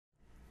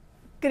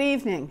Good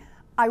evening.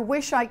 I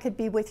wish I could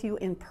be with you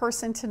in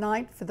person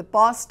tonight for the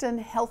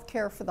Boston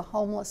Healthcare for the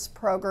Homeless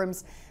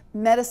program's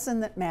Medicine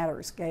That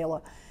Matters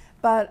Gala,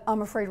 but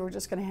I'm afraid we're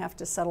just going to have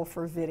to settle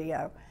for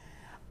video.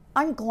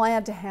 I'm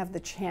glad to have the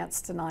chance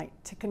tonight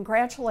to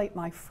congratulate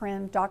my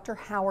friend Dr.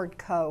 Howard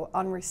Koh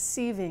on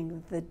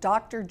receiving the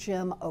Dr.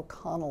 Jim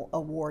O'Connell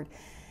Award.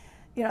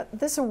 You know,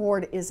 this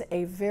award is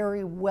a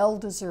very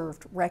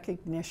well-deserved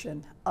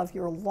recognition of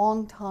your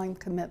longtime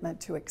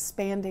commitment to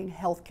expanding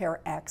healthcare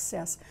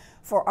access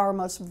for our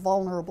most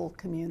vulnerable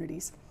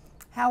communities.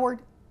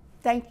 Howard,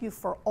 thank you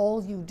for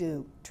all you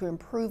do to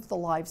improve the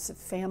lives of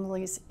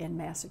families in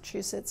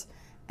Massachusetts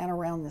and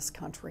around this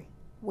country.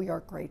 We are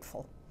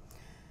grateful.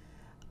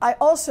 I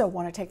also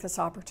want to take this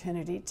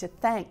opportunity to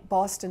thank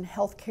Boston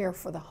Healthcare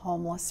for the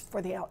Homeless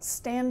for the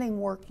outstanding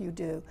work you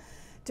do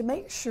to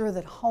make sure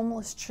that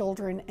homeless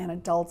children and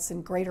adults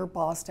in Greater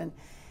Boston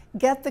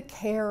get the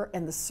care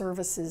and the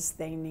services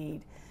they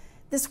need.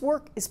 This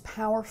work is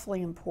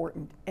powerfully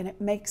important and it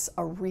makes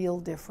a real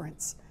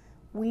difference.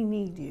 We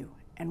need you,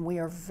 and we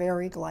are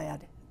very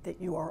glad that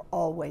you are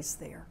always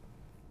there.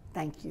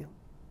 Thank you.